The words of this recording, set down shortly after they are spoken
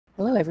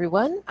Hello,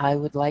 everyone. I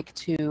would like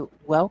to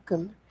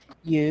welcome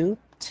you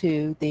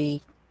to the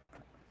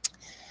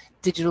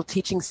Digital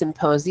Teaching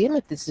Symposium.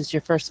 If this is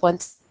your first one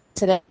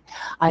today,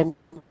 I'm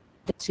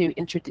to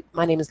introduce.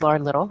 My name is Laura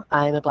Little.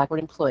 I'm a Blackboard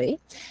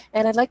employee,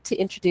 and I'd like to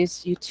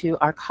introduce you to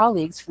our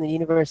colleagues from the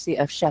University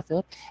of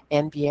Sheffield,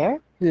 Anne Bier,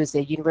 who is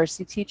a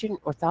university teacher in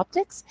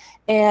orthoptics,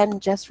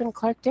 and Jesrin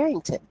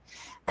Clark-Darrington.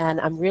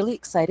 And I'm really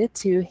excited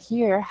to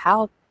hear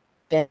how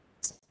this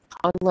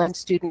online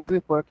student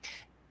group work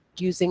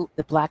using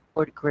the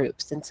Blackboard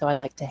groups. And so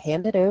I'd like to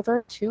hand it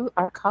over to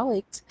our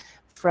colleagues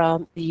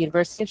from the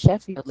University of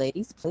Sheffield.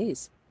 Ladies,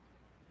 please.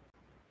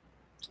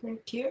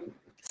 Thank you.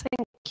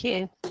 Thank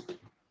you.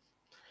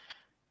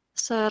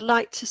 So I'd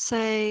like to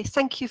say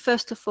thank you,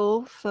 first of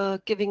all,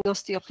 for giving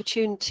us the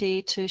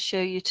opportunity to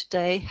show you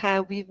today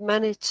how we've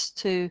managed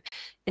to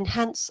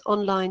enhance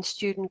online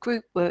student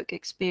group work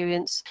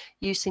experience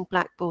using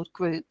Blackboard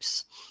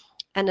groups.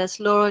 And as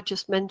Laura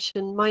just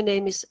mentioned, my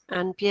name is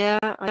Anne Bier.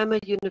 I am a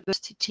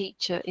university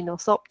teacher in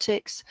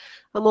orthoptics.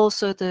 I'm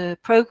also the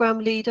program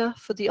leader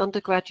for the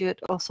undergraduate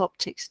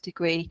orthoptics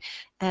degree.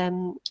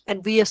 And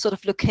we are sort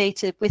of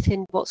located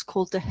within what's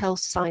called the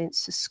Health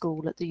Sciences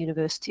School at the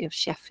University of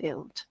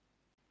Sheffield.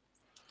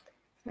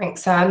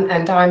 Thanks, Anne.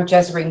 And I'm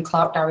Jesrin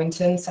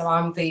Clark-Darrington. So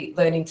I'm the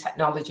learning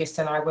technologist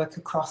and I work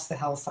across the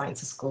Health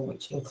Sciences School,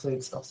 which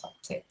includes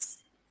orthoptics.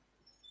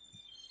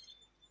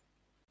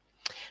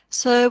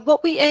 So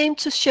what we aim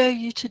to show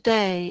you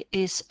today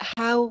is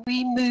how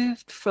we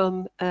moved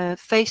from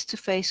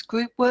face-to-face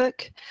group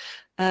work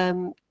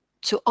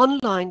to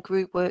online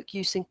group work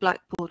using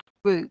Blackboard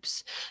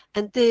groups.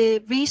 And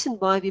the reason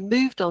why we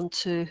moved on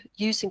to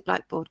using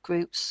Blackboard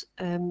groups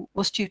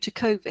was due to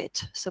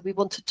COVID. So we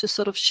wanted to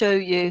sort of show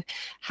you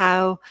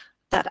how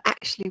that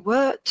actually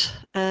worked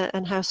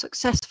and how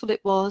successful it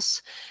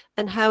was,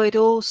 and how it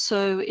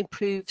also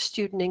improved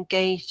student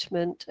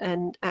engagement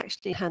and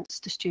actually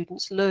enhanced the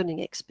students' learning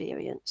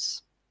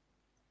experience.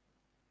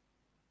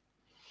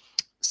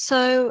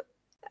 So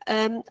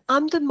I'm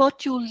the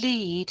module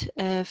lead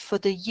for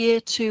the Year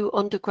 2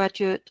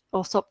 undergraduate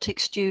orthoptic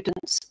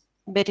students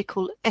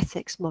medical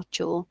ethics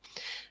module.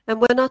 And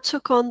when I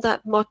took on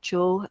that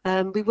module,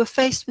 we were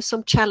faced with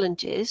some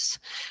challenges.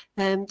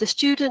 The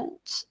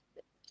students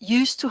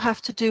used to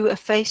have to do a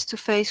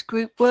face-to-face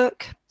group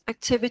work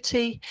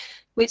activity,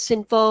 which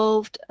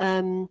involved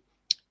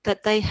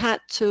that they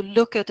had to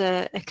look at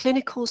a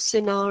clinical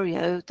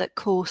scenario that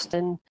caused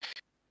an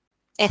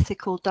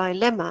ethical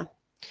dilemma.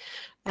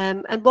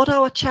 And what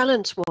our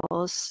challenge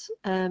was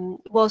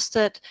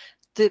that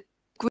the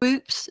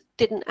groups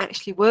didn't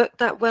actually work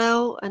that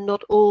well and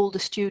not all the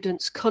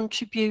students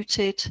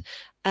contributed.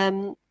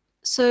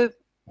 So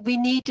we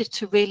needed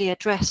to really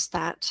address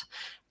that.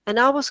 And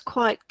I was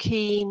quite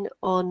keen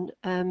on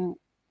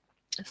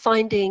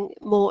finding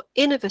more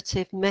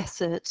innovative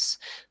methods,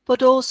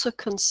 but also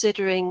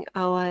considering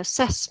our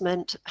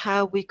assessment,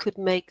 how we could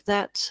make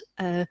that,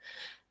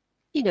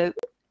 you know,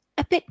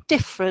 a bit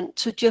different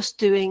to just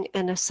doing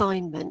an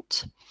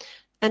assignment.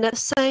 And at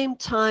the same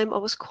time, I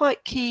was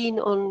quite keen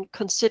on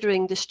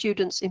considering the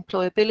students'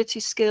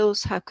 employability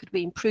skills. How could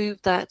we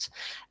improve that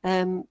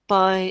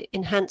by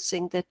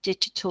enhancing their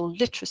digital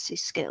literacy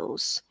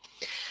skills?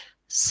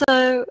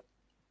 So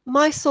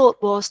my thought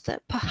was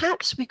that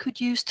perhaps we could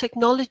use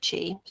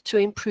technology to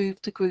improve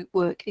the group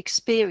work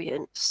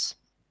experience.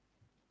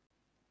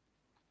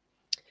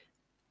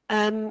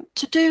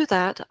 To do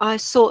that, I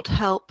sought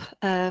help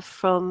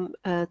from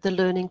the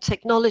learning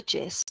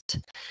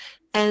technologist,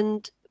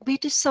 and we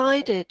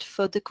decided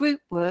for the group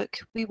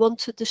work, we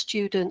wanted the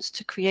students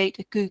to create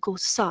a Google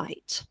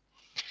site.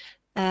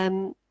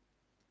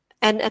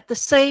 And at the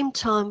same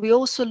time, we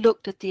also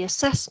looked at the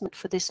assessment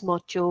for this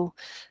module,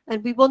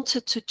 and we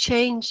wanted to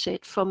change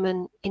it from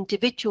an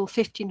individual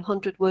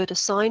 1,500-word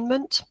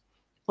assignment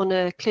on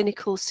a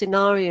clinical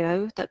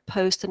scenario that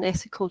posed an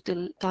ethical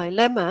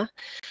dilemma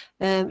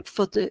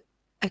for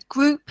a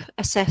group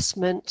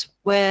assessment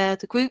where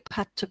the group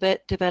had to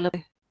develop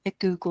a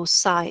Google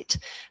site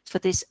for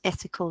this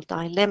ethical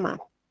dilemma.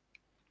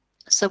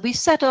 So we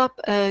set up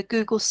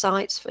Google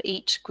sites for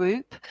each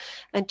group,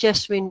 and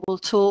Jesrin will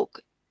talk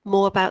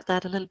more about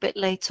that a little bit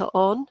later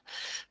on.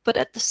 But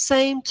at the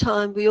same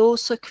time, we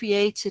also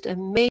created a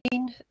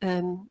main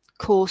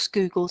course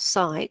Google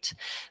site,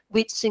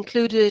 which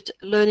included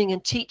learning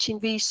and teaching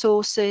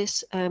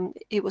resources.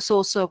 It was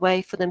also a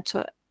way for them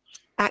to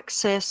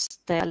access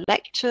their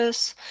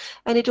lectures,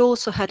 and it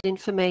also had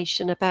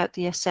information about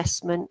the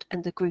assessment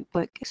and the group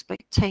work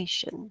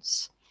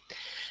expectations.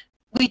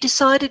 We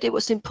decided it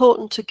was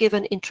important to give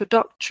an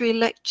introductory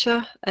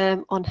lecture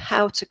on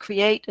how to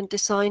create and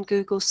design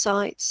Google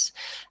sites,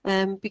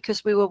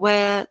 because we were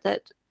aware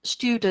that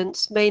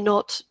students may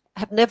not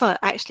have never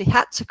actually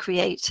had to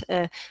create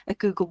a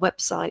Google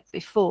website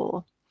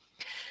before.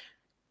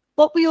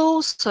 What we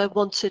also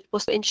wanted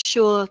was to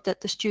ensure that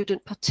the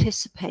student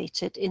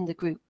participated in the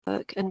group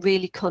work and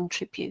really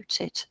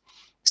contributed.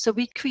 So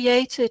we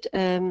created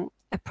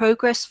a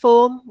progress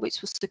form,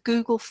 which was the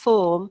Google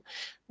form,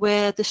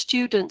 where the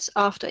students,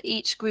 after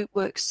each group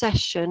work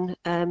session,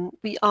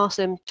 we asked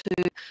them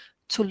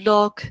to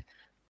log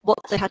what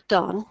they had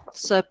done.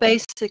 So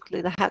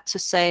basically they had to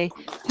say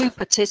who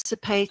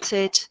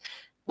participated,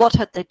 what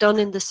had they done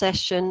in the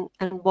session,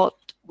 and what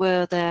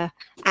were their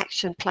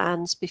action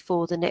plans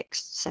before the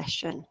next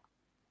session.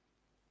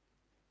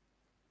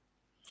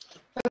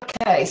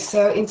 Okay,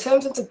 so in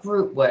terms of the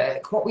group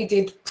work, what we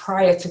did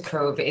prior to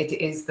COVID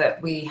is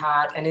that we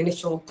had an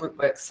initial group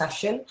work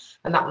session,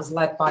 and that was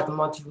led by the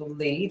module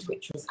lead,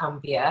 which was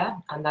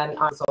Ambier, and then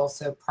I was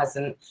also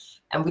present.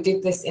 And we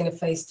did this in a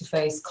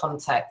face-to-face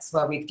context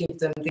where we'd give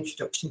them the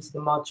introduction to the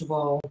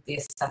module, the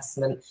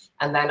assessment,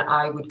 and then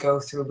I would go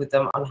through with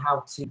them on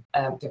how to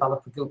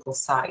develop a Google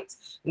site.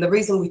 And the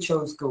reason we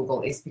chose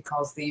Google is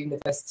because the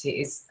university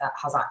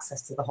has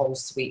access to the whole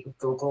suite of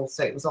Google,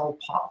 so it was all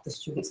part of the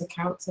students'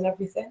 accounts and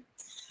everything.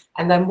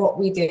 And then what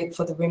we did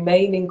for the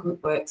remaining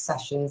group work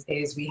sessions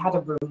is we had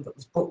a room that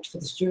was booked for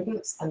the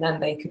students, and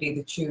then they could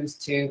either choose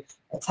to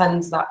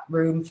attend that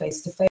room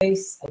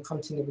face-to-face and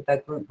continue with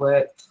their group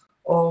work,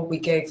 or we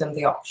gave them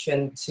the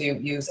option to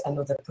use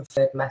another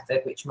preferred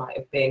method, which might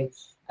have been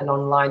an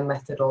online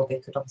method, or they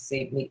could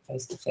obviously meet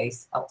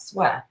face-to-face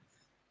elsewhere.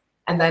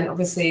 And then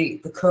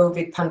obviously the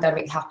COVID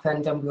pandemic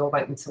happened and we all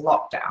went into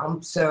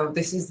lockdown. So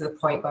this is the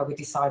point where we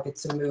decided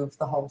to move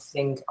the whole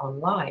thing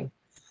online.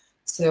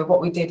 So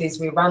what we did is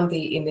we ran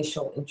the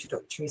initial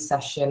introductory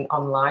session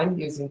online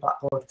using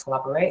Blackboard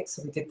Collaborate.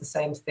 So we did the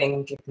same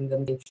thing, giving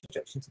them the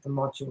introduction to the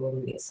module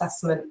and the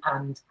assessment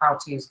and how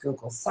to use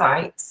Google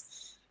Sites.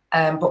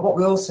 But what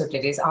we also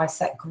did is I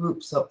set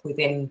groups up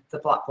within the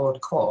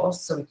Blackboard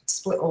course, so we could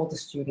split all the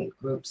student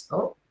groups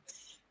up,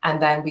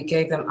 and then we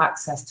gave them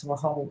access to a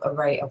whole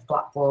array of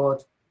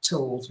Blackboard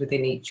tools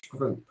within each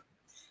group.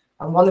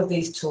 And one of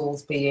these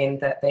tools being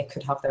that they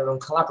could have their own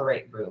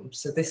Collaborate room.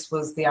 So this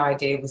was the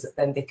idea, was that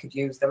then they could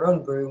use their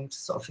own room to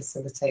sort of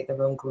facilitate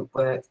their own group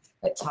work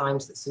at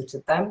times that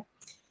suited them.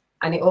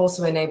 And it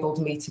also enabled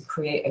me to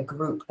create a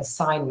group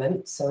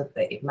assignment, so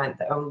that it meant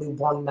that only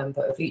one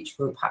member of each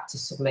group had to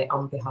submit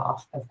on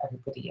behalf of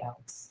everybody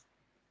else.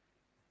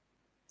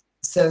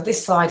 So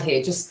this slide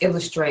here just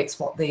illustrates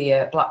what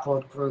the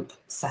Blackboard group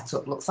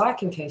setup looks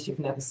like, in case you've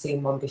never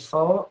seen one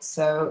before.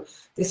 So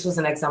this was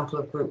an example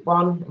of group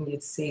one, and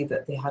you'd see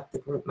that they had the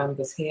group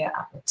members here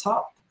at the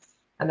top.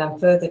 And then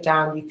further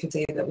down, you could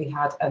see that we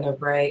had an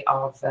array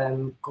of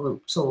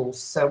group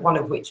tools. So one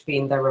of which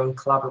being their own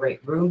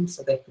Collaborate room,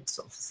 so they could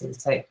sort of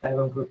facilitate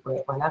their own group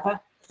work whenever.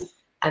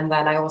 And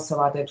then I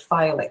also added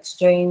file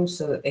exchange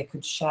so that they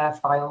could share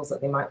files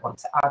that they might want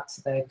to add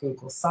to their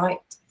Google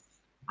site.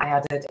 I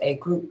added a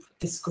group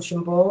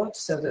discussion board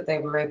so that they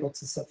were able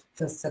to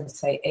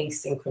facilitate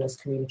asynchronous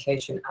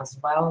communication as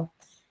well.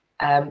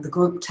 The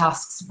group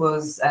tasks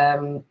was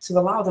to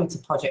allow them to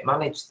project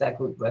manage their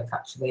group work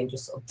actually, and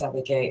just sort of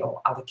delegate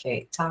or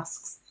allocate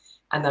tasks.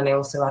 And then I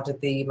also added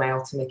the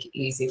email to make it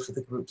easy for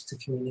the groups to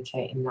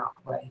communicate in that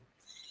way.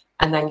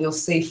 And then you'll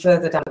see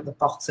further down at the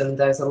bottom,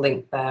 there's a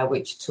link there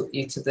which took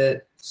you to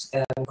the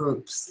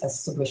groups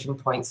as submission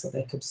points so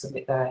they could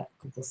submit their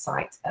Google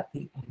site at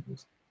the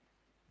end.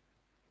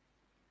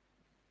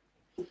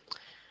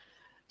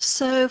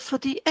 So for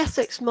the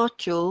ethics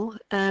module,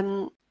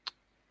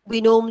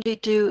 we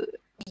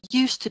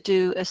used to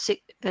do a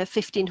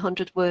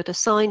 1,500 word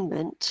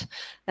assignment,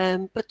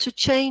 but to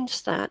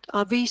change that,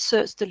 I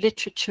researched the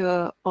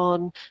literature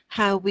on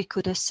how we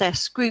could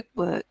assess group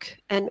work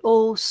and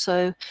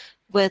also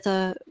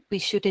whether we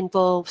should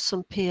involve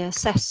some peer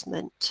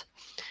assessment.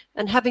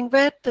 And having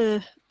read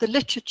the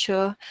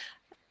literature,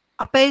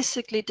 I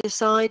basically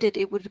decided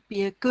it would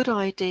be a good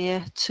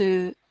idea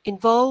to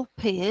involve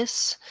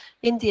peers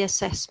in the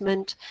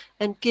assessment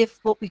and give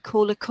what we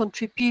call a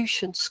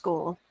contribution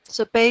score.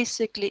 So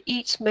basically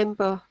each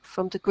member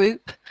from the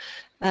group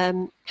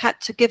had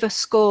to give a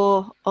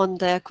score on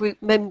their group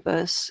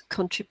members'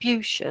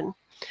 contribution.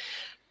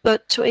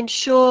 But to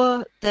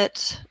ensure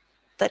that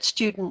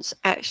students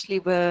actually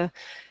were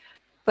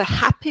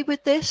happy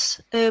with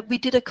this, we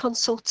did a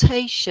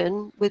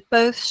consultation with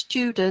both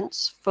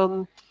students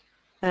from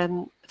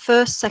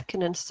first,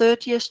 second and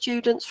third year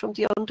students from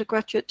the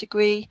undergraduate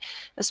degree,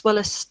 as well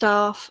as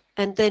staff.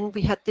 And then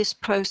we had this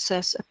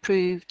process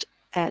approved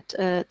at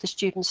the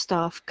student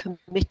staff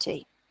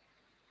committee.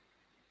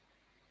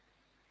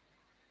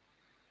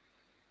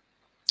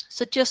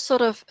 So just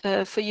sort of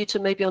for you to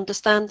maybe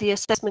understand the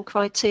assessment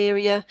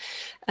criteria,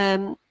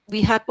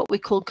 we had what we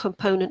call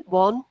component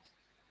one,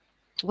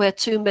 where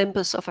 2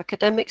 members of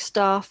academic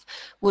staff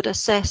would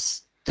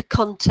assess the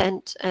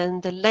content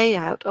and the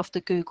layout of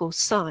the Google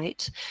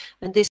site,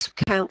 and this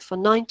would count for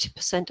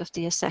 90% of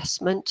the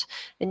assessment.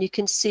 And you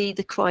can see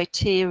the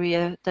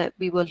criteria that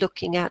we were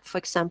looking at. For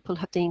example,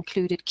 have they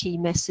included key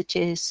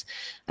messages,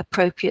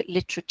 appropriate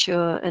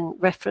literature and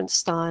reference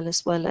style,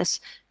 as well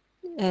as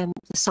the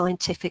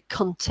scientific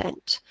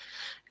content.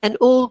 And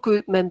all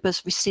group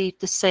members received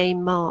the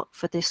same mark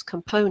for this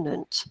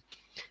component.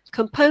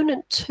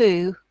 Component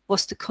 2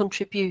 was the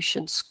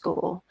contribution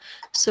score.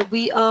 So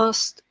we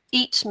asked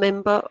each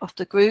member of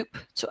the group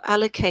to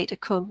allocate a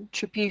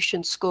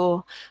contribution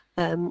score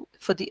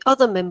for the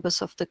other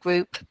members of the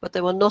group, but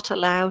they were not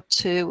allowed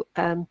to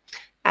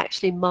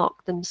actually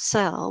mark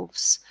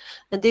themselves.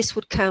 And this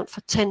would count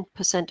for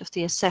 10% of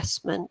the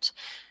assessment.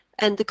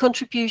 And the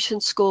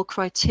contribution score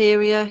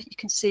criteria, you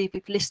can see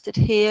we've listed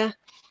here.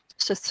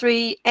 So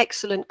 3,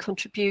 excellent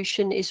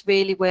contribution is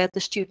really where the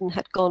student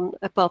had gone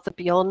above and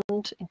beyond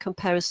in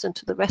comparison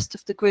to the rest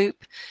of the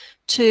group.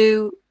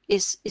 2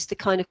 is the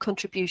kind of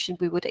contribution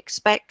we would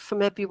expect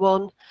from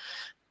everyone.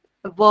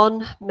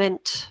 1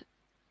 meant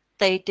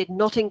they did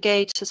not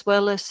engage as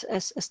well as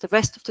the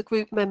rest of the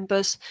group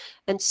members,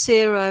 and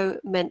 0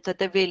 meant that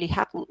they really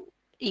hadn't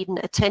even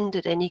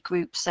attended any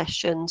group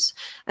sessions,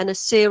 and a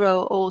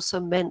 0 also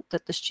meant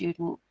that the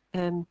student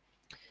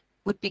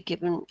would be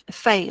given a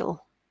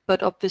fail.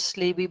 But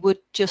obviously we would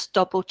just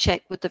double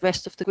check with the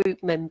rest of the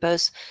group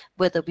members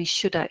whether we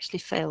should actually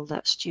fail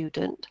that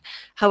student.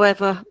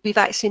 However, we've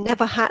actually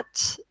never had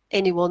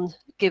anyone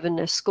given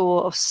a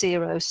score of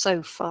 0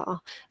 so far.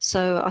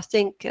 So I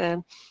think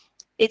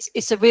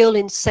it's a real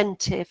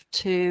incentive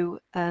to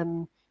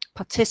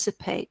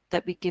participate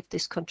that we give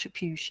this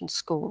contribution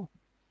score.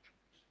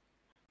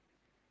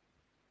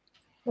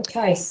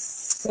 Okay,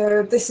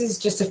 so this is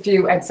just a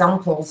few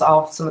examples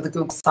of some of the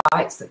Google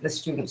sites that the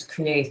students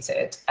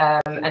created,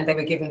 and they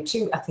were given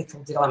 2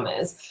 ethical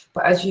dilemmas.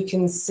 But as you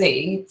can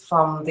see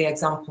from the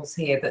examples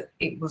here, that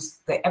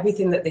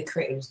everything that they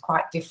created was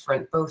quite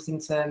different, both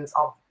in terms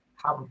of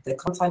how the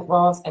content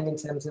was and in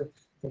terms of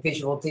the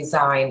visual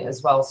design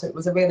as well. So it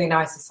was a really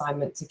nice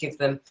assignment to give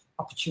them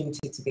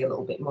opportunity to be a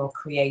little bit more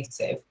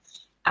creative.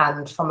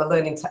 And from a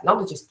learning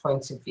technologist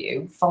point of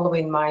view,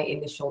 following my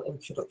initial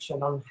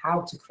introduction on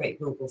how to create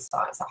Google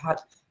sites, I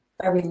had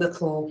very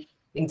little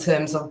in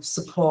terms of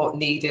support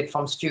needed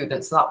from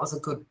students. So that was a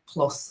good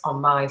plus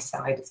on my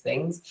side of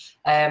things.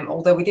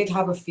 Although we did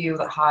have a few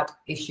that had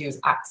issues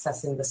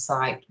accessing the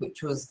site,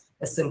 which was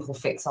a simple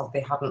fix of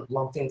they hadn't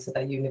logged into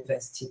their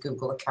university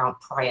Google account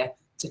prior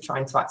to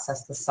trying to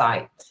access the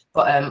site.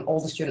 But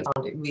all the students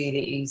found it really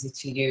easy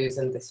to use,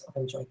 and they sort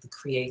of enjoyed the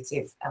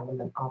creative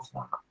element of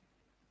that.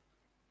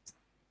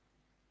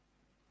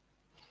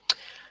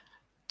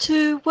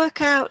 To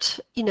work out,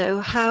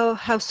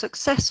 how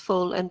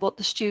successful and what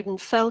the student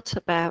felt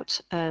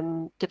about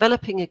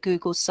developing a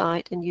Google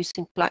site and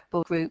using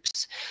Blackboard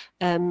groups,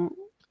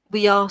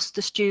 we asked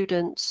the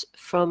students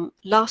from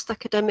last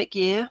academic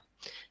year,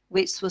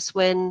 which was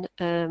when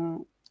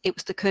it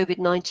was the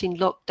COVID-19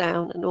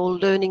 lockdown and all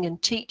learning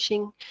and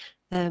teaching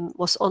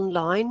was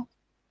online.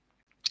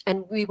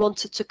 And we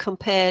wanted to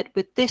compare it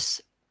with this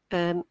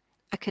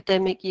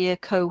academic year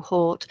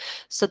cohort.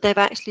 So they've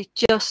actually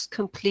just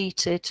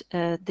completed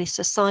this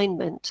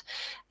assignment.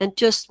 And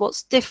just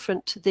what's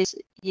different to this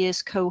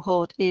year's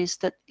cohort is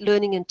that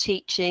learning and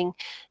teaching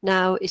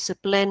now is a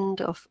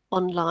blend of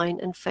online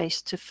and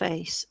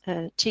face-to-face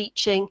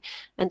teaching,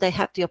 and they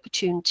have the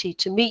opportunity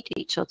to meet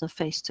each other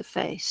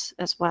face-to-face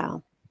as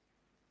well.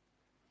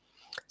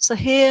 So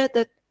here,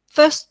 the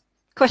first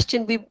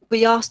question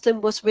we asked them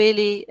was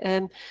really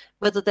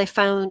whether they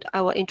found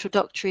our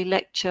introductory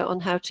lecture on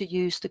how to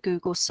use the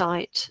Google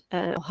site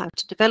or how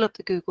to develop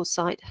the Google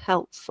site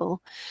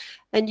helpful.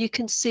 And you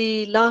can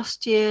see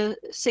last year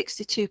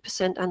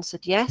 62%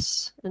 answered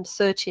yes and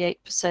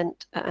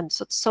 38%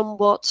 answered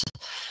somewhat.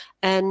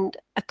 And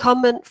a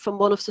comment from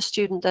one of the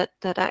students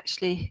that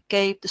actually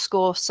gave the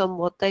score of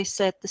somewhat, they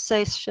said the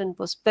session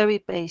was very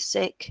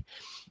basic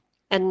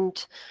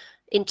and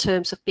in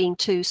terms of being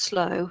too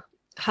slow.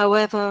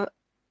 However,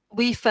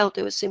 we felt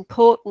it was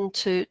important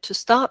to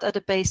start at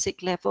a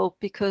basic level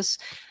because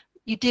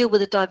you deal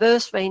with a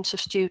diverse range of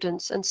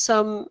students, and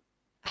some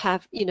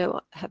have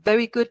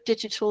very good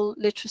digital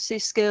literacy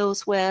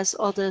skills, whereas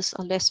others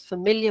are less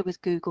familiar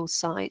with Google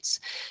sites.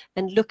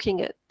 And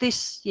looking at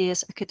this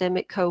year's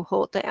academic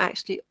cohort, they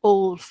actually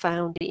all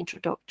found the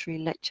introductory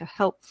lecture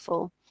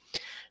helpful.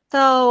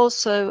 There are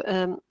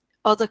also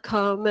other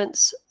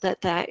comments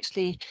that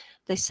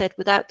they said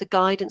without the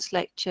guidance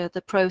lecture,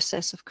 the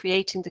process of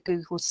creating the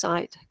Google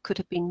site could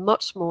have been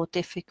much more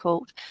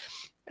difficult.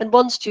 And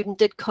one student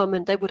did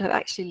comment they would have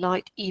actually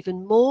liked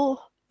even more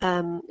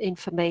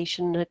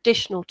information, an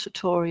additional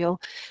tutorial,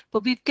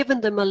 but we've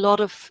given them a lot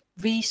of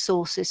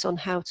resources on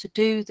how to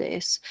do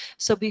this.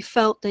 So we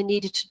felt they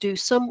needed to do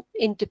some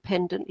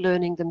independent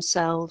learning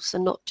themselves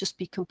and not just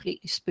be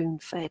completely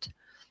spoon-fed.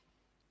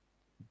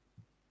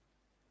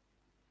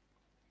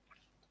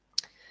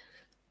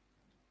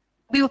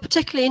 We were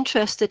particularly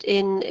interested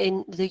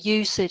in the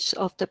usage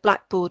of the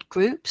Blackboard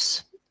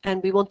groups,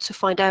 and we want to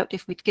find out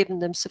if we'd given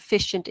them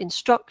sufficient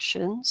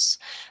instructions.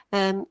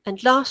 And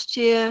last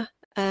year,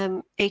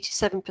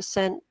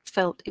 87%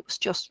 felt it was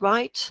just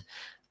right,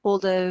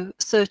 although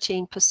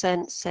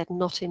 13% said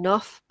not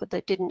enough, but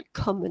they didn't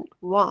comment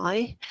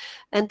why.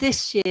 And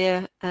this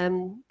year,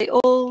 they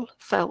all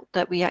felt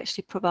that we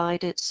actually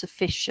provided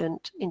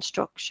sufficient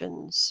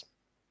instructions.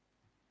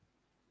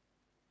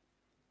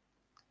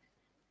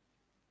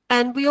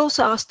 And we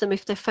also asked them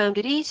if they found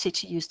it easy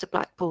to use the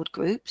Blackboard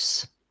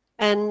groups.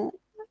 And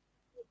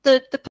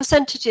the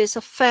percentages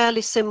are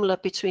fairly similar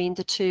between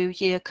the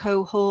 2-year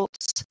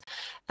cohorts.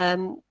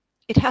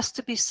 It has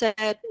to be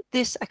said,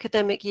 this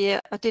academic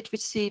year, I did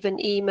receive an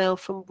email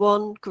from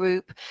one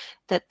group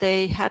that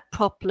they had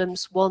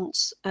problems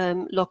once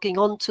logging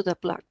onto the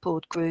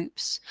Blackboard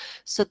groups.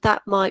 So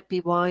that might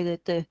be why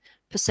the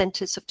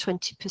percentage of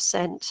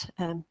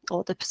 20%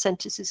 or the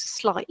percentage is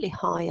slightly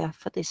higher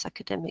for this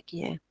academic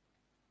year.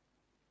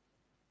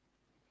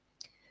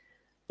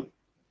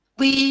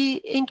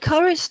 We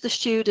encourage the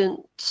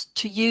students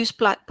to use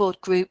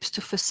Blackboard groups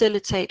to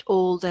facilitate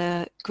all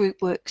their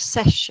group work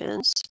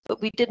sessions,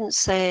 but we didn't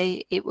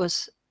say it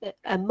was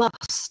a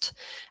must.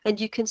 And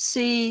you can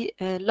see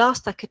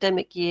last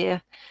academic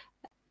year,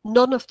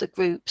 none of the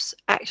groups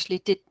actually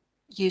did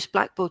use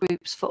Blackboard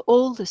groups for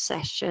all the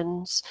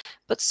sessions,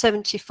 but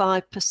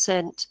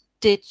 75%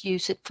 did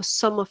use it for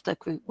some of their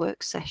group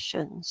work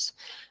sessions.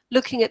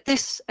 Looking at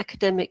this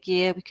academic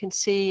year, we can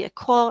see a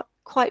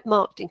quite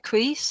marked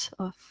increase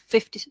of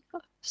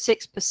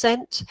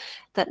 56%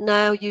 that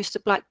now use the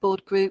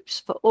Blackboard groups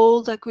for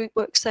all their group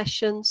work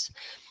sessions.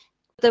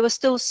 There were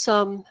still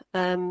some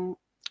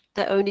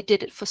that only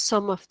did it for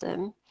some of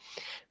them.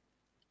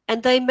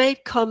 And they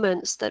made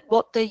comments that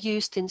what they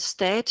used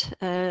instead,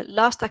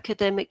 last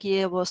academic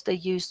year, was they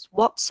used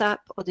WhatsApp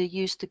or they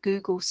used the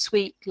Google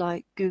Suite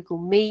like Google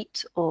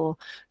Meet or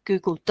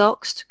Google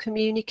Docs to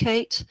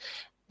communicate.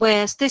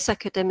 Whereas this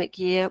academic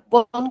year,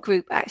 one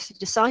group actually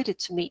decided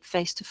to meet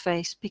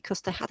face-to-face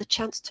because they had a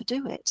chance to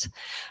do it.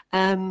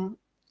 And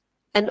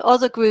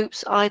other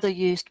groups either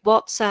used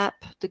WhatsApp,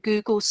 the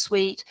Google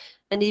Suite,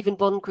 and even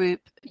one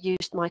group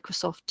used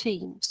Microsoft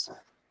Teams.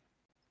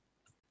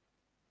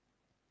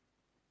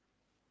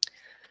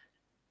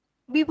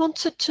 We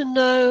wanted to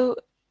know,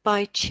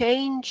 by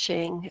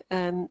changing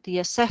the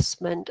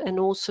assessment and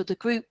also the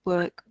group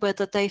work,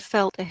 whether they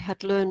felt they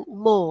had learned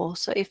more.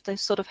 So if they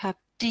sort of have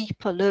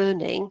deeper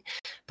learning,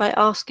 by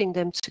asking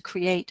them to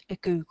create a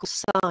Google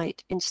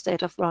site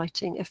instead of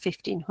writing a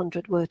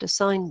 1,500-word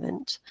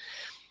assignment.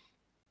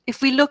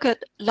 If we look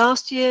at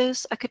last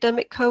year's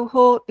academic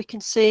cohort, we can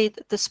see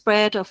that the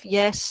spread of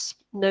yes,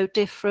 no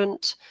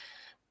different,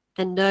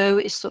 and no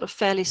is sort of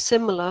fairly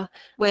similar,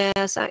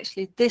 whereas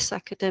actually this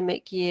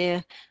academic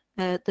year,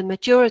 the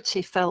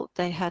majority felt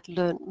they had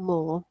learned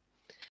more.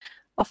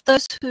 Of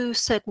those who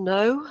said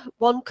no,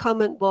 one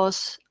comment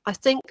was, I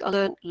think I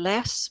learned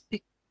less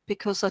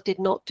because I did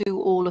not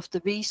do all of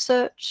the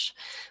research,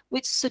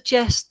 which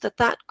suggests that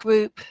that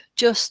group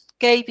just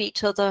gave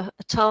each other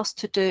a task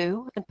to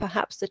do, and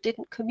perhaps they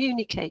didn't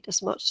communicate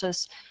as much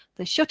as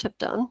they should have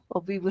done,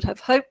 or we would have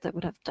hoped they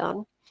would have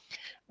done.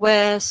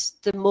 Whereas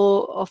the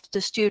more of the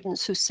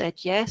students who said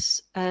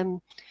yes,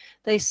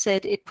 they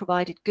said it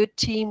provided good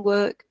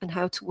teamwork and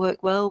how to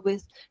work well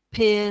with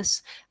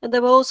peers. And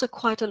there were also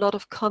quite a lot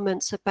of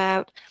comments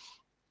about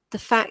the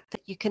fact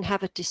that you can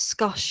have a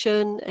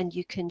discussion and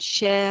you can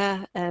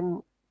share,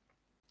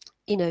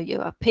 you know,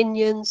 your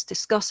opinions,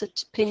 discuss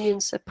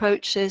opinions,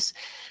 approaches,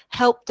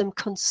 help them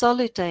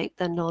consolidate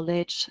their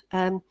knowledge,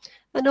 and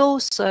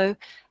also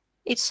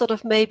it sort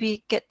of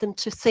maybe get them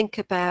to think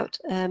about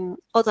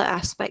other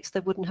aspects they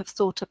wouldn't have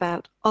thought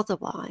about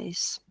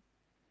otherwise.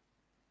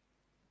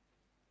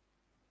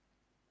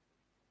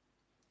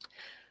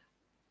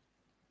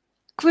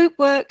 Group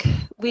work,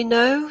 we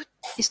know,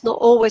 is not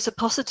always a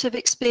positive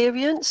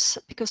experience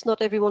because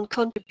not everyone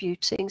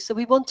contributing. So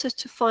we wanted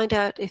to find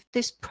out if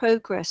this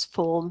progress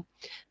form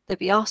that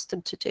we asked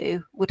them to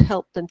do would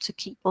help them to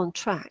keep on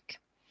track.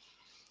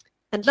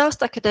 And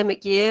last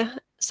academic year,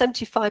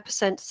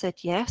 75% said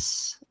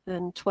yes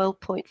and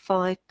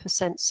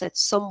 12.5% said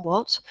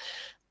somewhat.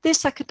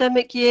 This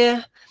academic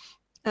year,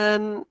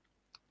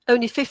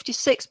 only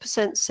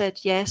 56% said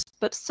yes,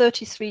 but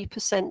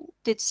 33%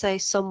 did say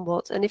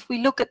somewhat. And if we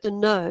look at the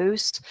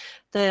no's,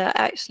 they're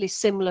actually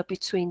similar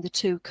between the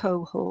two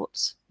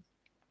cohorts.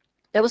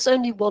 There was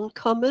only one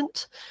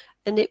comment,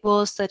 and it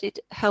was that it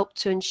helped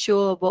to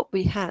ensure what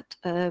we had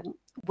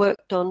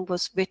worked on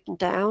was written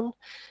down,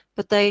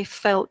 but they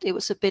felt it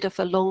was a bit of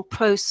a long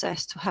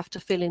process to have to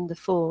fill in the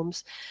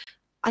forms.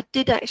 I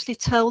did actually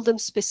tell them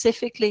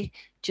specifically,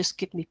 just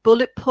give me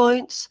bullet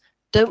points,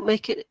 don't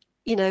make it,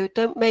 you know,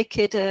 don't make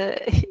it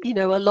a, you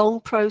know, a long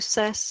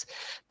process,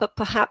 but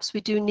perhaps we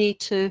do need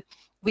to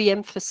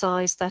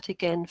re-emphasize that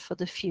again for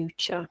the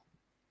future.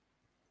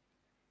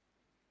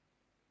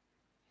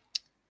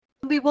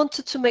 We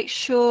wanted to make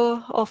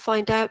sure or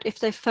find out if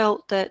they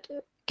felt that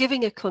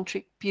giving a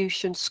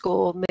contribution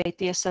score made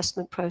the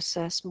assessment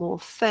process more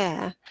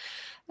fair.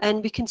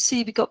 And we can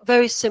see we got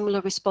very similar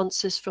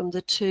responses from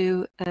the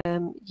two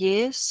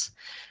years.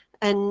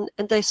 And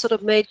they sort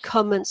of made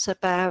comments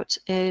about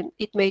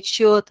it made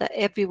sure that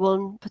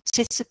everyone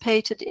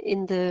participated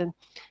in the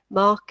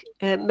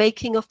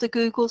making of the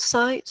Google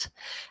site.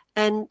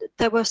 And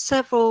there were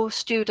several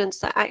students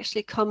that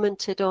actually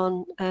commented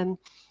on,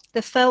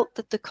 they felt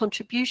that the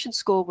contribution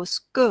score was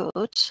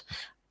good,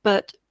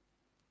 but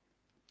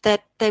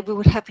that they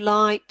would have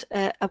liked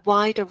a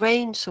wider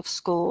range of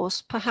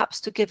scores,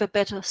 perhaps to give a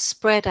better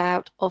spread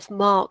out of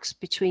marks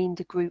between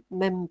the group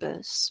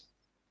members.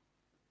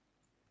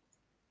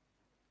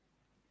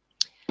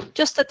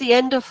 Just at the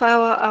end of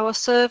our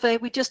survey,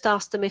 we just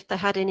asked them if they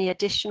had any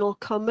additional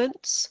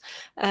comments.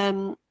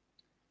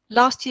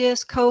 Last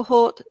year's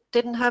cohort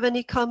didn't have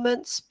any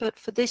comments, but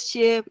for this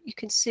year, you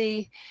can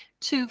see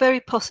 2 very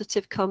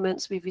positive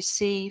comments we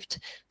received,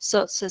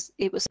 such as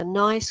it was a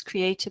nice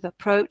creative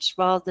approach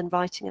rather than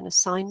writing an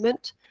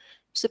assignment.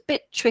 It's a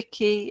bit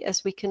tricky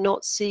as we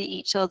cannot see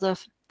each other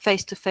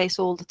face to face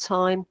all the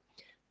time,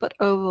 but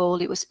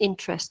overall it was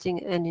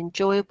interesting and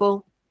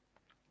enjoyable.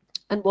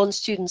 And one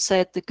student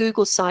said the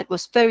Google site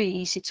was very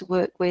easy to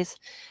work with,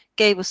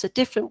 gave us a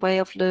different way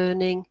of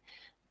learning,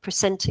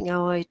 presenting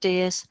our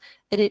ideas,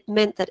 and it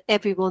meant that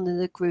everyone in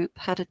the group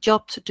had a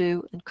job to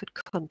do and could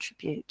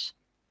contribute.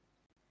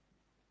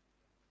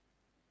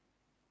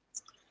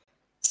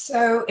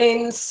 So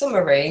in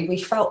summary, we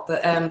felt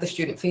that the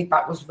student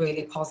feedback was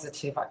really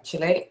positive,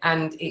 actually,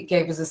 and it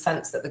gave us a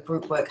sense that the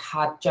group work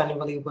had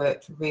generally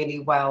worked really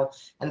well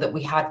and that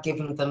we had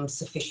given them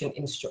sufficient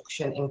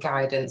instruction and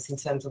guidance in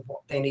terms of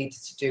what they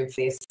needed to do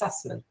for the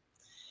assessment.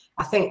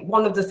 I think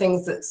one of the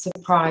things that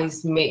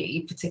surprised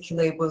me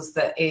particularly was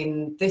that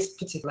in this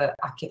particular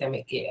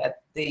academic year,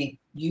 the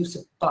use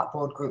of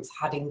Blackboard groups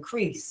had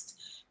increased,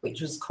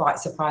 which was quite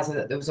surprising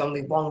that there was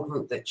only one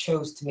group that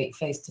chose to meet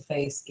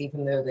face-to-face,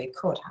 even though they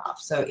could have.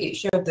 So it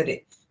showed that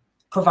it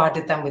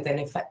provided them with an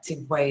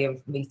effective way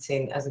of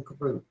meeting as a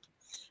group.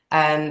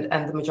 And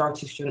the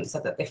majority of students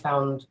said that they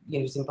found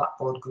using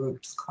Blackboard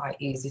groups quite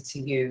easy to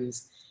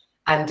use.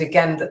 And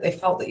again, that they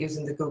felt that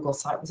using the Google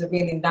site was a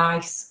really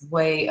nice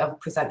way of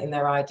presenting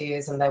their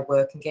ideas and their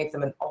work and gave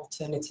them an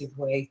alternative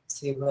way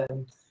to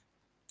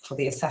for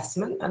the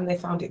assessment. And they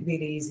found it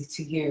really easy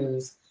to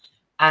use.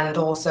 And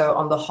also,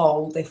 on the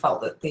whole, they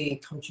felt that the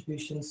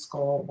contribution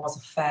score was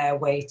a fair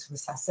way to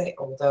assess it,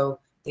 although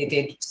they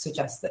did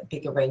suggest that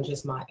bigger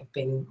ranges might have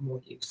been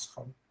more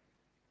useful.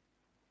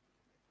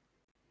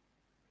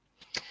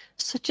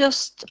 So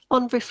just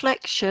on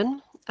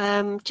reflection,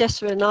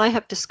 Jessa and I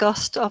have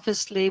discussed,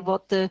 obviously,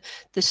 what the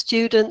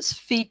students'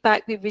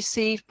 feedback we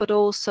received, but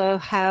also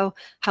how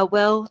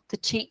well the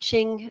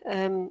teaching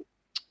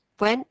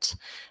went.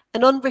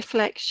 And on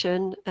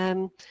reflection,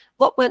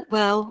 what went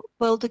well?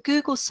 Well, the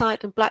Google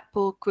site and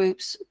Blackboard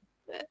groups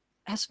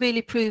has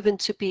really proven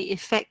to be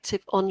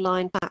effective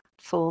online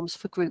platforms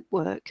for group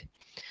work.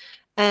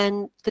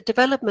 And the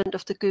development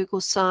of the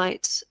Google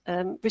sites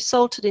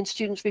resulted in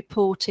students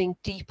reporting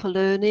deeper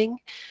learning.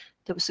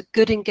 There was a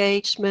good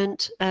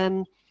engagement,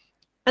 and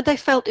they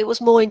felt it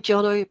was more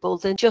enjoyable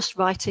than just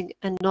writing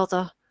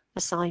another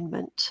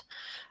assignment.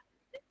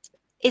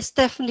 It's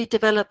definitely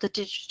developed the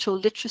digital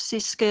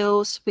literacy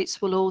skills,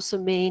 which will also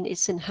mean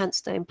it's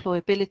enhanced their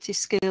employability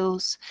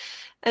skills.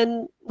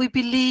 And we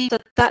believe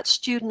that that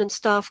student and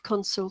staff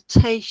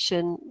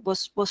consultation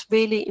was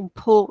really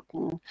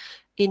important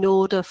in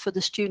order for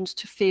the students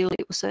to feel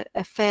it was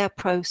a fair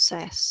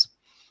process.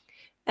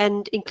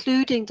 And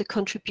including the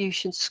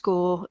contribution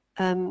score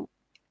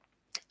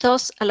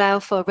does allow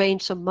for a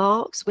range of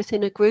marks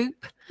within a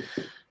group.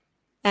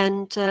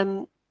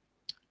 And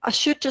I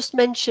should just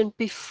mention,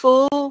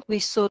 before we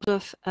sort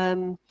of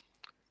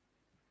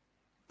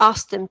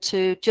asked them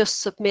to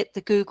just submit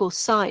the Google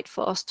site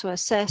for us to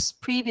assess,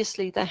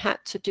 previously they had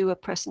to do a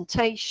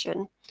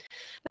presentation.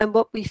 And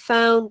what we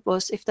found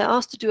was if they're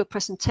asked to do a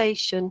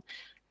presentation,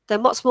 they're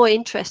much more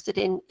interested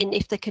in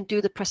if they can do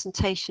the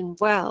presentation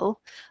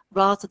well,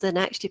 rather than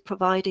actually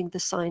providing the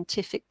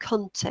scientific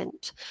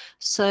content.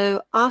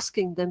 So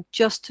asking them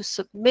just to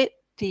submit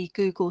the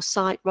Google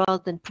site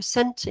rather than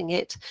presenting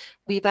it,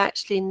 we've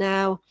actually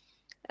now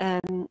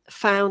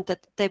found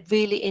that they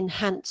really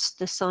enhanced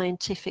the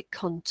scientific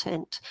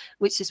content,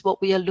 which is what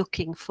we are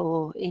looking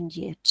for in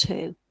year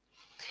 2.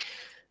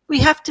 We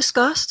have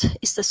discussed,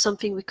 is there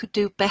something we could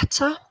do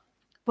better?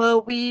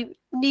 Well, we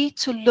need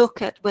to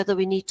look at whether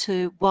we need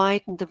to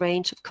widen the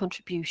range of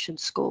contribution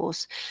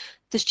scores.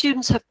 The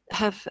students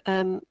have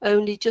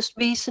only just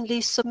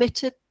recently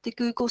submitted the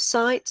Google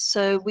site,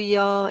 so we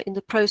are in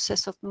the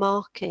process of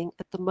marking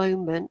at the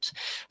moment.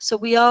 So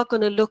we are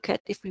going to look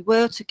at, if we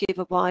were to give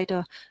a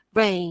wider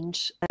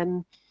range,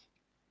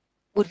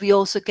 would we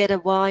also get a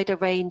wider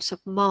range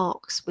of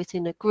marks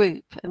within a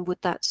group, and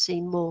would that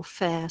seem more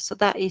fair? So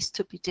that is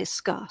to be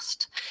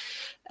discussed.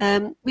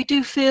 We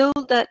do feel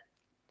that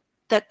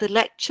the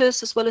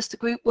lectures as well as the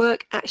group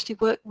work actually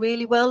work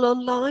really well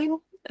online.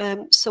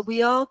 So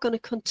we are going to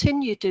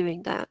continue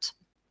doing that.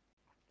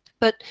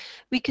 But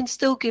we can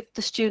still give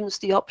the students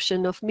the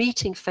option of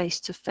meeting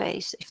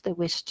face-to-face if they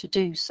wish to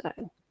do so.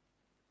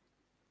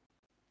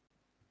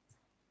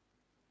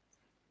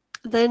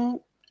 Then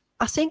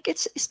I think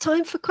it's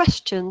time for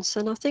questions,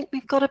 and I think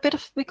we've got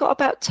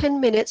about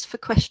 10 minutes for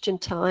question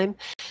time.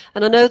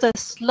 And I know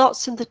there's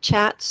lots in the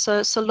chat,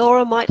 so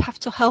Laura might have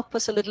to help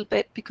us a little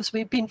bit, because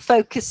we've been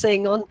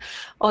focusing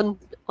on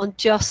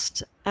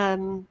just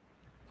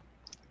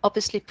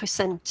obviously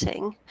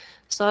presenting.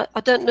 So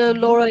I don't know,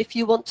 Laura, if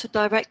you want to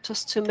direct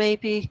us to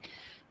maybe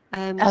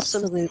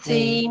some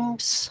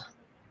themes.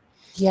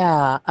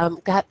 Yeah,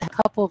 got a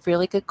couple of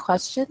really good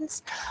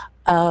questions.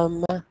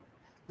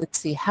 let's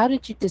see, how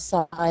did you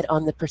decide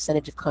on the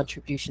percentage of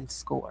contribution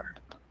score?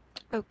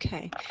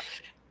 Okay.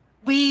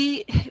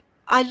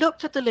 I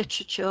looked at the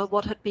literature,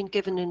 what had been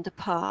given in the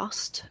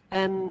past,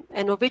 and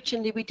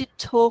originally we did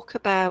talk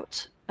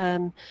about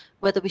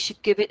whether we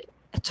should give it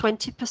a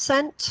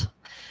 20%,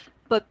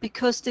 but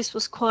because this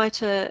was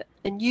quite a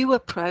new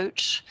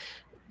approach,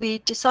 we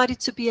decided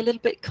to be a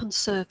little bit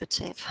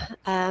conservative.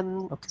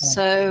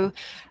 So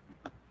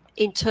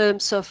in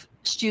terms of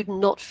student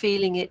not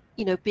feeling it,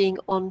 being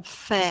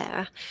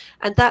unfair.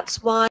 And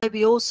that's why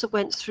we also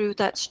went through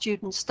that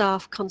student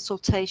staff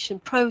consultation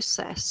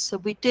process. So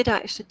we did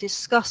actually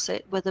discuss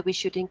it, whether we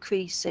should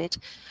increase it.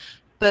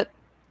 But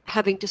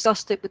having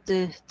discussed it with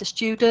the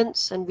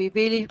students, and we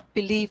really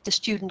believe the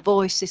student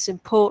voice is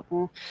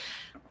important,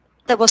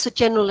 there was a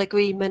general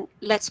agreement,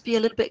 let's be a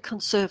little bit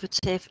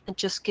conservative and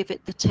just give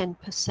it the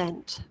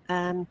 10%.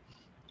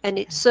 And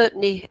it's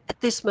certainly, at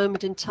this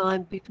moment in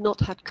time, we've not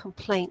had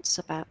complaints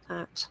about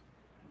that.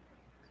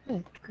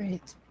 Good,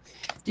 great.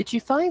 Did you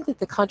find that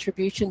the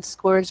contribution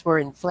scores were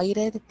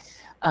inflated?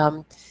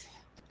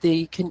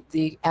 The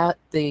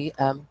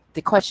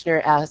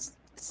questionnaire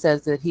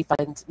says that he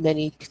finds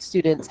many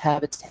students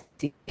have a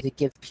tendency to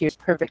give peers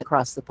perfect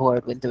across the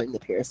board when doing the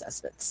peer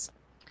assessments.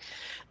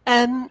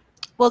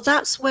 Well,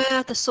 that's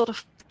where the sort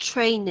of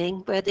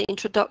training, where the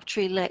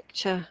introductory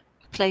lecture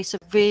plays a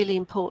really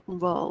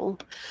important role.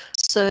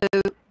 So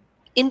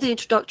in the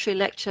introductory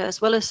lecture, as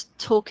well as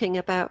talking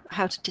about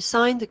how to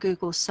design the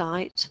Google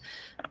site,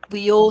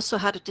 we also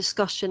had a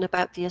discussion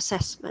about the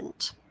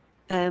assessment,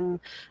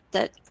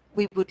 that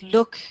we would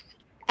look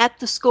at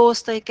the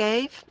scores they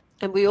gave.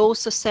 And we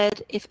also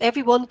said, if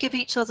everyone give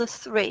each other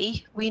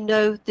 3, we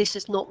know this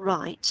is not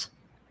right.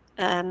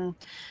 And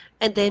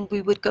then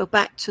we would go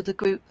back to the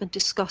group and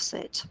discuss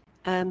it.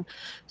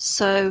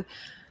 So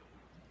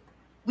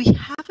we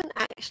haven't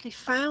actually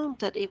found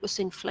that it was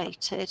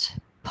inflated,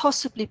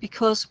 possibly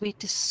because we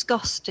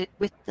discussed it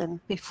with them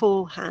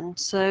beforehand.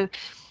 So,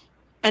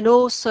 and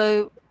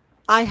also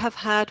I have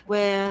had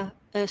where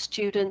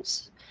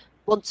students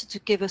wanted to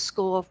give a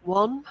score of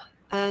 1.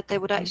 They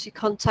would actually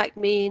contact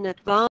me in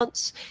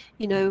advance,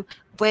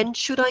 when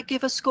should I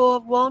give a score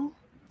of 1?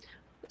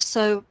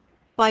 So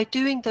by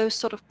doing those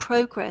sort of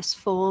progress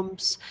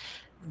forms,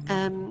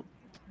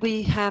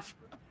 we have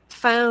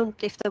found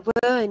if there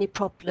were any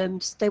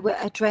problems, they were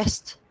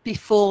addressed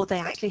before they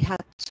actually had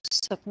to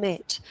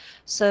submit.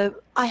 So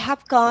I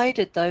have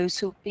guided those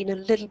who've been a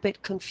little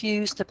bit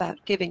confused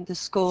about giving the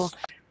score.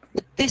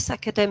 But this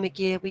academic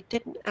year, we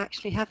didn't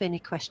actually have any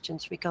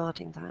questions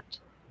regarding that.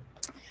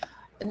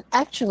 And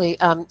actually,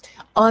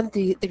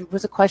 there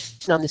was a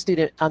question on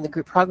the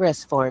group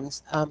progress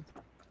forms.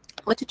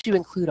 What did you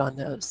include on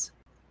those?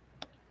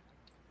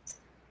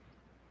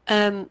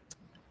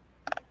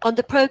 On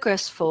the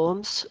progress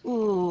forms,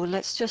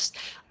 let's just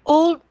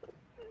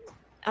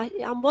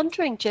I'm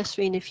wondering,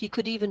 Jesrine, if you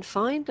could even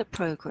find a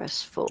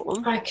progress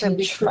form. I can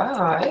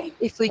try.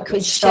 If we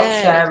could stop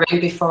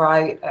sharing before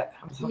I.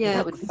 Yeah,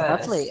 that would be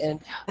lovely. And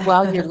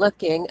while you're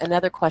looking,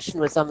 another question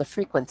was on the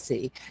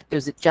frequency.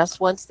 Was it just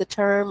once the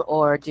term,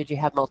 or did you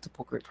have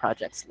multiple group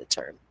projects in the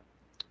term?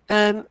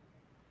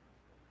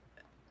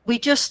 We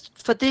just,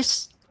 for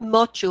this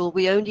module,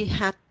 we only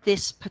had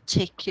this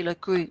particular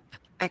group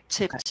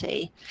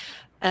activity.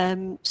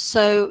 Okay.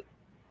 So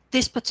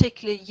this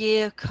particular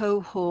year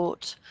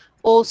cohort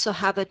also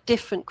have a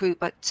different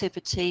group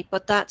activity,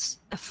 but that's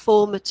a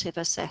formative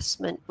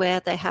assessment where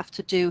they have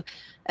to do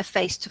a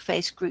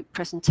face-to-face group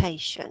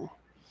presentation.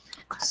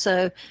 Okay.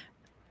 So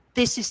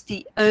this is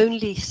the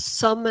only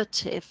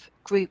summative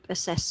group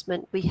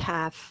assessment we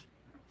have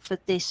for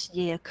this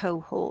year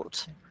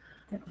cohort.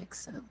 That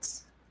makes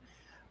sense.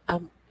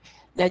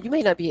 Now, you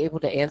may not be able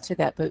to answer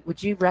that, but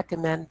would you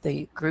recommend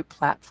the group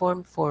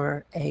platform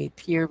for a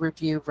peer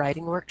review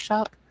writing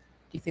workshop?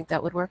 Do you think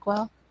that would work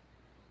well?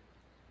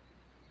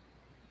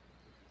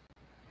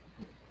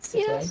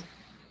 Yes.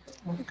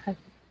 Okay.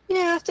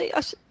 Yeah,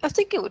 I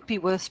think it would be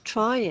worth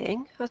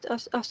trying.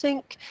 I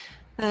think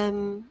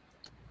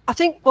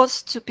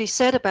what's to be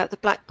said about the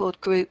Blackboard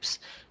groups,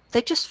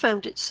 they just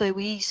found it so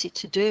easy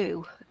to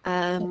do.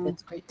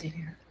 That's great to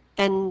hear.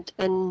 And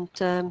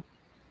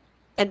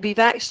we've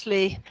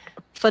actually,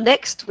 for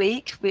next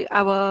week,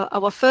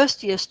 our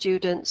first year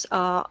students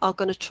are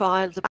going to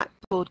trial the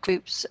Blackboard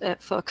groups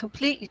for a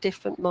completely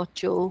different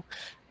module,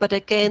 but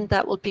again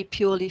that will be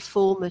purely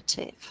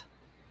formative.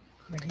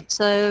 Right.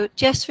 So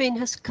Jesrine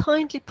has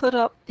kindly put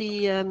up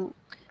the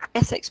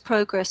ethics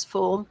progress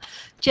form.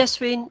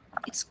 Jesrine,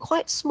 it's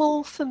quite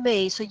small for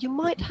me, so you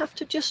might have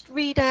to just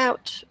read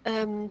out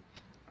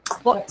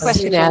what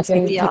question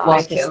asking we walk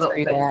asked. us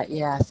through that.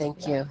 Yeah,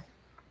 thank you.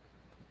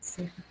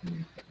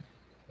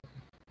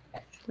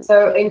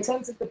 So in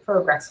terms of the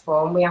progress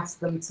form, we asked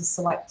them to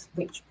select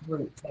which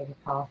group they were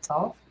part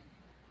of.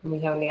 And we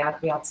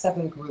had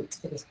 7 groups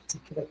for this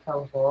particular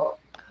cohort.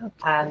 Okay.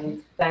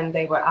 And then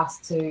they were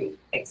asked to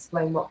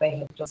explain what they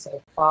had done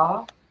so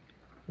far,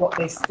 what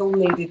they still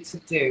needed to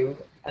do,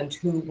 and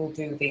who will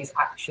do these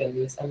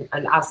actions.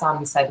 And as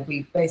Sam said,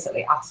 we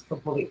basically asked for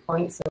bullet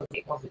points, so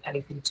it wasn't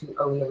anything too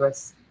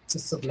onerous to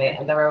submit.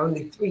 And there are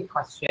only 3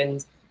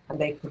 questions, and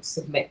they could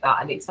submit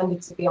that. And it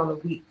tended to be on a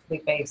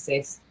weekly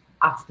basis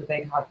after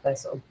they'd had their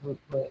sort of group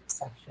work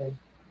session.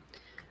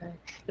 Okay.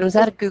 And was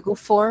that a Google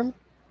form?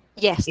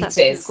 Yes, that's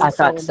It a is. Google I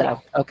thought form, so.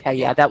 yeah. Okay,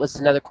 yeah, that was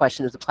another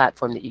question of the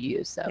platform that you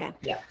use. So,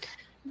 Yeah.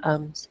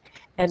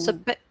 And So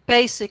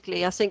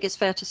basically, I think it's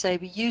fair to say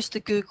we used the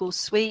Google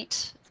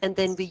Suite and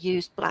then we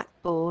used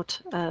Blackboard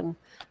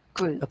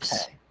groups.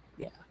 okay,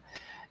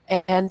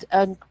 yeah. And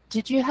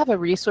did you have a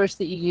resource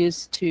that you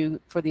used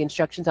for the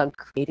instructions on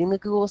creating the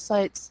Google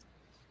sites?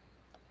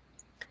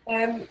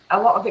 A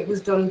lot of it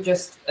was done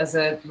just as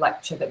a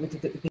lecture that we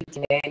did at the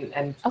beginning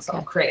and sort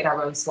of created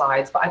our own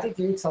slides, but I did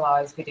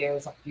utilize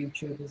videos off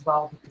YouTube as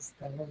well because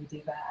they're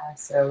already there,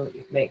 so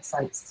it makes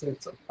sense to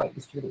sort of point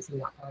the students in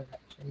that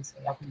direction, so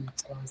yeah, we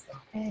utilize that.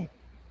 Okay,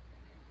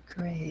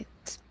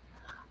 great.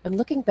 I'm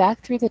looking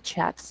back through the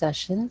chat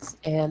sessions,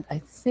 and I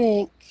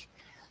think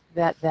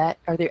that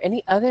are there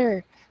any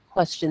other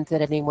questions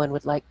that anyone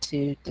would like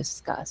to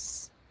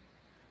discuss?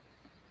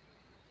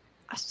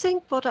 I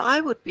think what I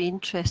would be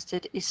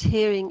interested is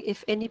hearing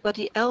if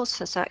anybody else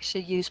has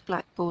actually used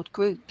Blackboard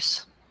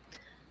groups,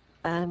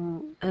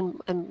 and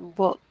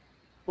what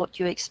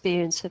your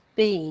experience have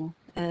been.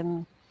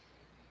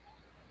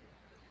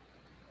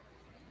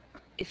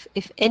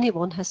 If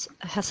anyone has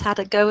had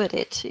a go at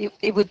it,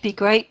 it would be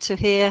great to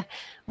hear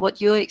what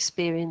your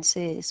experience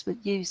is with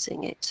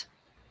using it.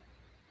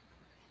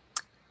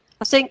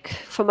 I think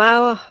from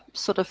our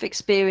sort of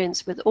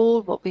experience with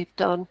all what we've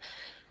done,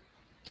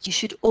 you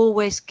should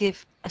always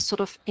give a sort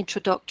of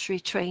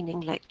introductory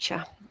training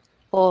lecture,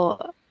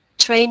 or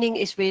training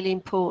is really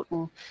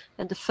important.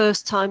 And the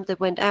first time they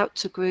went out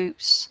to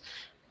groups,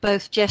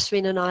 both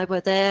Jesrine and I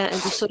were there, and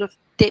we sort of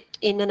dipped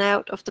in and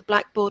out of the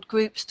Blackboard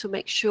groups to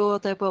make sure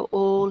they were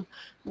all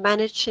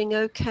managing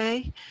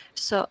okay.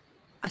 So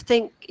I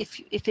think if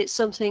it's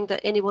something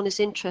that anyone is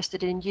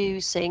interested in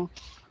using,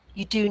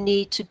 you do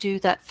need to do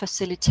that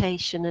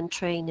facilitation and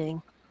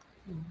training.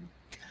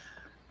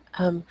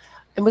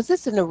 And was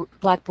this in a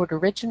Blackboard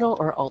Original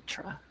or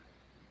Ultra?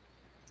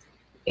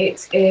 I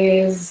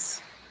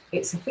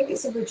think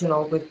it's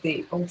original with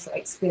the Ultra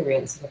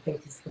Experience, I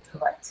think is the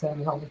correct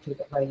terminology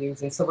that we're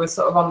using. So we're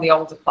sort of on the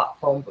older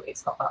platform, but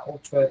it's got that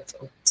Ultra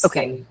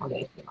skin on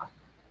it, if you like.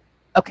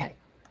 Okay.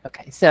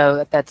 Okay,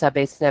 so that's a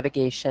base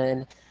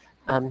navigation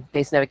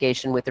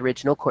with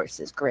original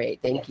courses.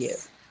 Great, thank you.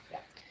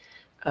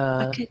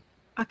 Yeah.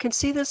 I can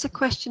see there's a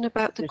question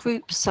about the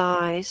group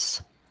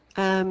size.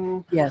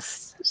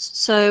 Yes.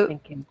 So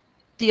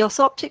the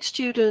orthoptic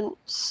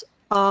students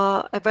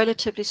are a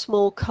relatively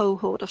small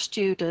cohort of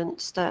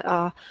students that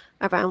are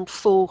around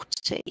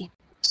 40.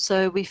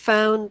 So we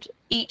found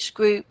each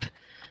group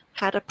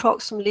had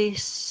approximately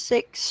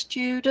 6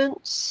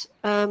 students,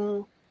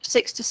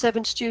 6 to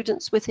 7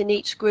 students within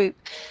each group.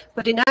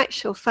 But in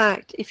actual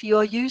fact, if you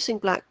are using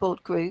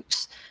Blackboard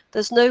groups,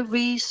 there's no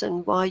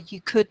reason why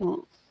you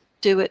couldn't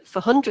do it for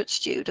 100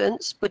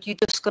 students, but you're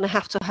just going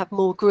to have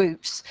more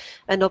groups.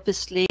 And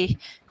obviously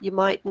you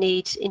might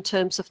need, in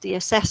terms of the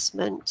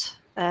assessment,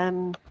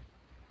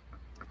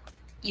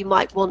 you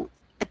might want,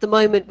 at the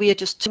moment we are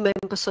just 2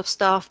 members of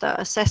staff that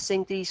are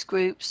assessing these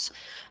groups,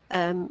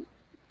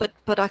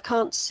 but I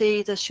can't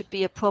see there should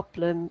be a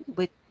problem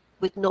with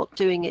not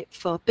doing it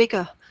for a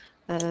bigger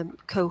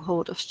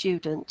cohort of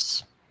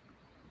students.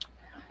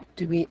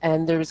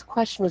 And there's a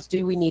question was,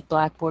 do we need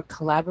Blackboard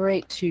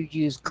Collaborate to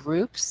use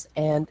groups?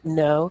 And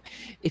no,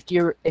 if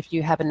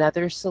you have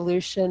another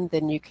solution,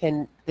 then you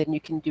can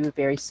do a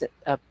very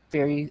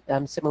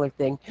similar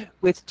thing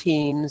with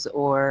Teams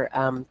or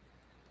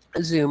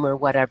Zoom or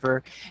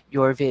whatever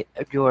your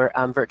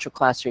virtual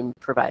classroom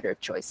provider of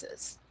choice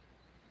is.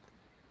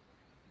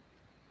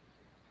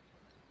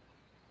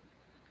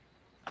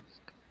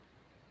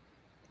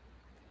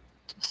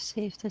 Just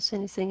see if there's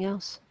anything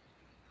else.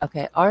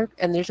 Okay,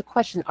 and there's a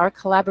question, are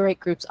Collaborate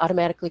groups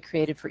automatically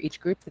created for each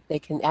group that they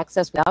can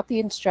access without the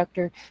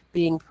instructor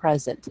being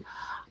present?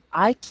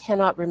 I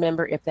cannot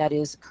remember if that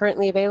is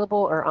currently available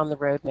or on the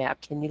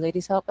roadmap. Can you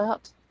ladies help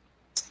out?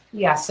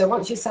 Yeah, so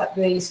once you set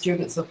the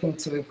students up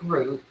into a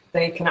group,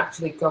 they can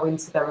actually go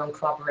into their own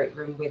Collaborate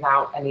room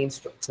without any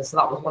instructor. So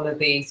that was one of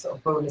the sort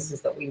of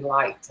bonuses that we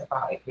liked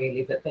about it,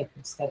 really, that they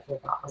could schedule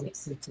that when it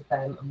suited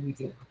them and we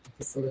didn't have to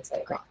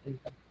facilitate that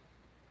either.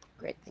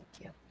 Great, thank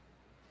you.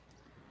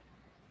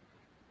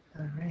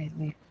 All right, let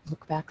me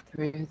look back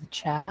through the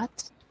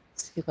chat,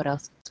 see what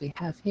else we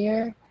have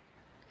here.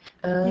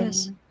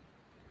 Yes.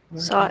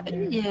 So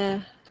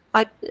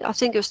I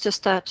think it was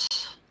just that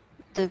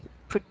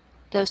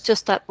there's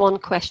just that one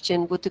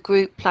question: would the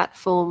group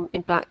platform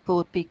in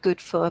Blackboard be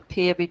good for a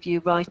peer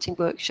review writing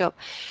workshop?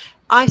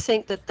 I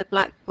think that the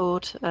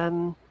Blackboard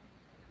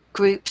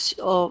groups,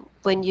 or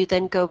when you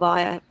then go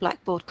via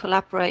Blackboard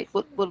Collaborate,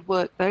 will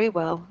work very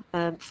well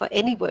for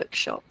any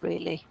workshop,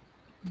 really.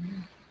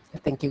 I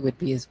think it would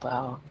be as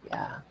well,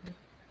 yeah.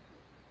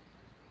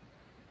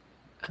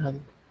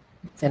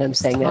 And I'm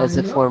saying that as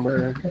a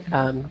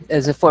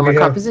former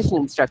composition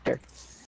instructor.